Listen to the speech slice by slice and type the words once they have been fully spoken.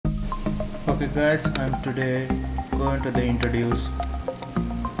Okay guys, I'm today going to introduce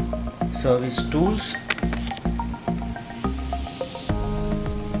service tools.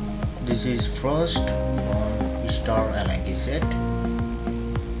 This is first one star Allen set.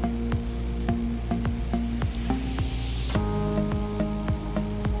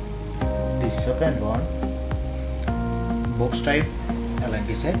 This second one box type Allen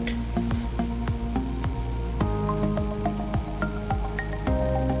set.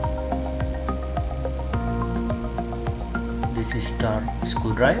 This is star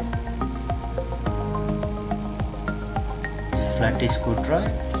screwdriver. This flat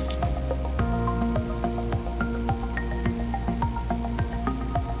screwdriver.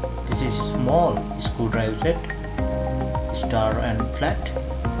 This is small screwdriver set, star and flat.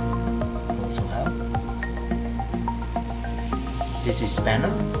 Also have. This is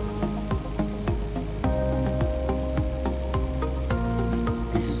panel.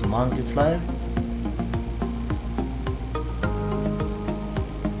 This is multiplier.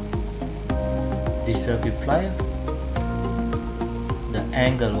 This circuit plier, the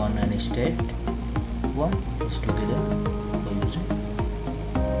angle one and straight one is together for using.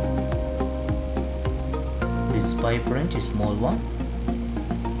 This pipe wrench is small one.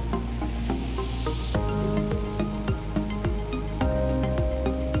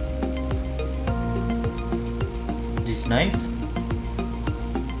 This knife,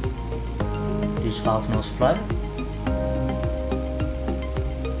 this half nose plier.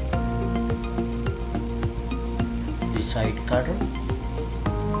 Side cutter,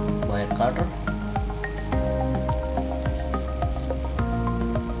 wire cutter,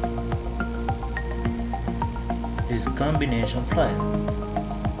 this combination plier,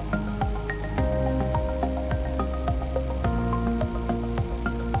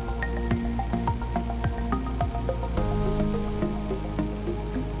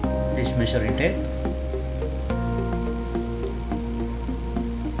 this measuring tape,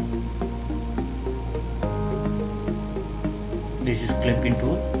 this is clipping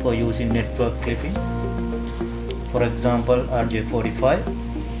tool for using network clipping. For example, RJ45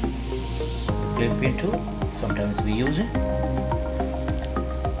 clipping tool. Sometimes we use it.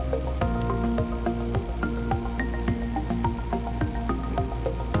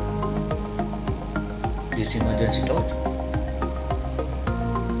 This emergency torch.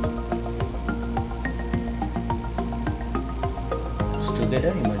 It's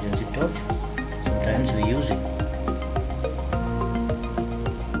together emergency torch. Sometimes we use it.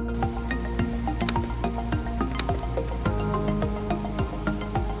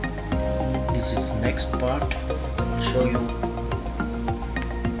 This is the next part. I'll show you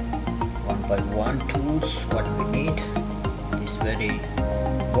one by one tools what we need. These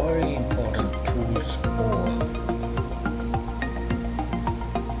very important tools all.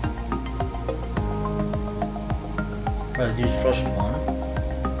 This first one,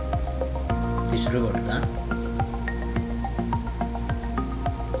 this rivet gun.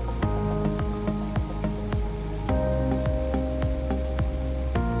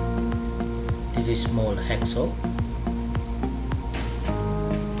 This is small hacksaw.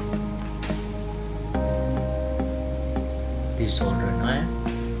 This soldering iron.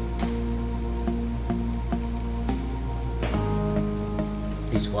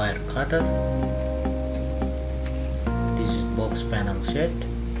 This wire cutter. This is box panel set.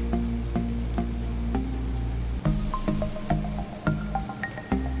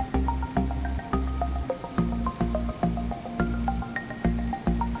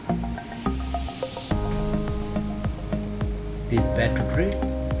 This battery drill.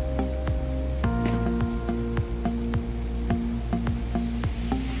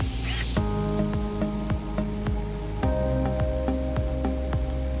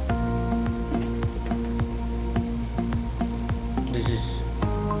 This is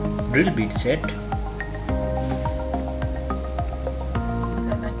drill bit set. This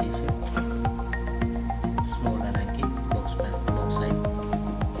Allen key set. Small Allen key box side.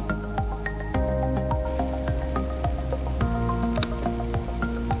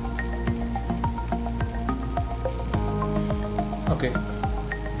 Okay,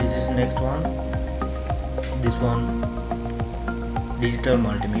 this is next one. This one digital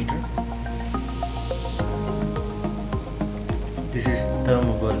multimeter. This is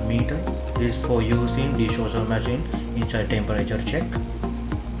thermal meter. This is for use in dishwasher machine inside temperature check.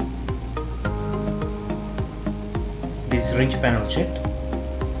 This wrench panel set.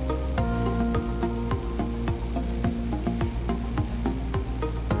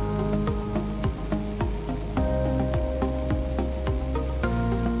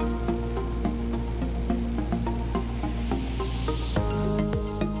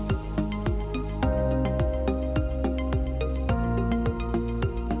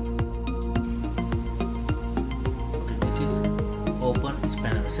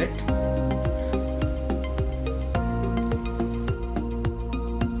 set.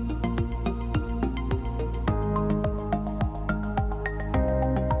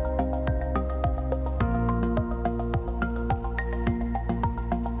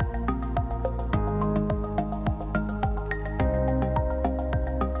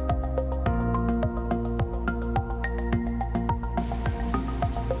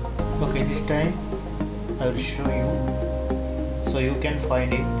 Okay, this time I will show you so you can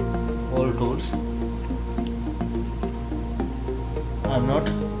find it all tools. I am not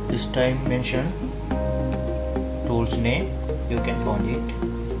this time mention tools name, you can find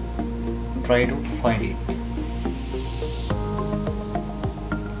it. Try to find it.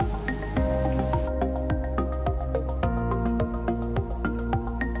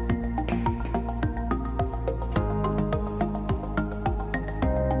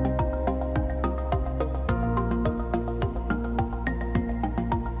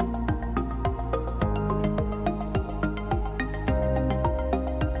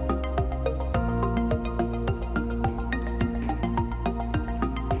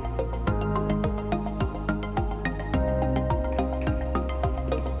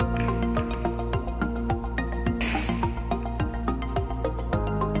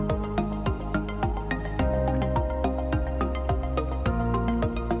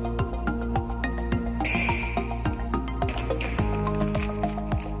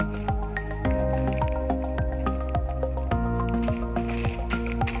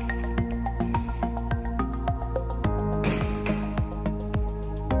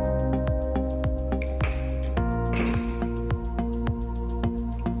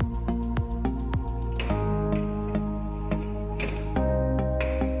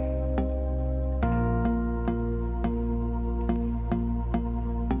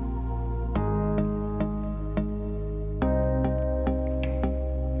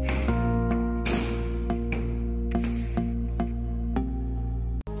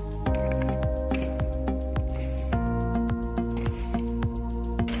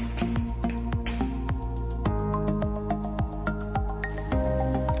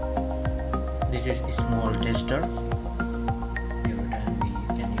 This is a small tester. Every time we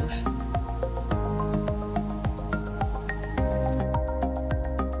can use.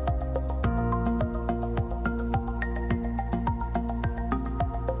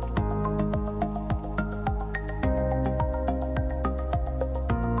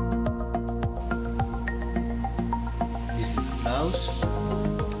 This is gloves.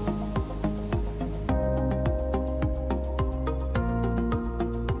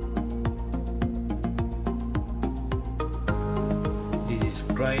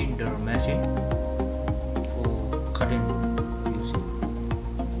 Grinder machine for cutting using.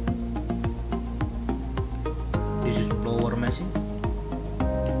 This is blower machine.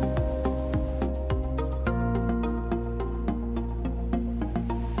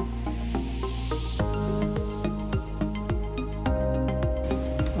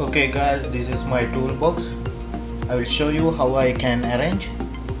 Okay guys, this is my toolbox. I will show you how I can arrange,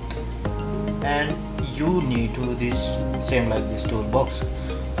 and you need to do this same like this toolbox.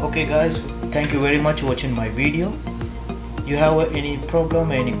 Okay guys, thank you very much watching my video. You have any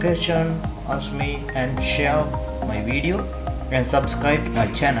problem, any question, ask me and share my video and subscribe my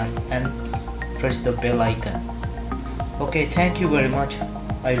channel and press the bell icon. Okay, thank you very much.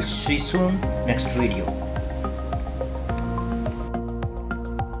 I'll see you soon next video.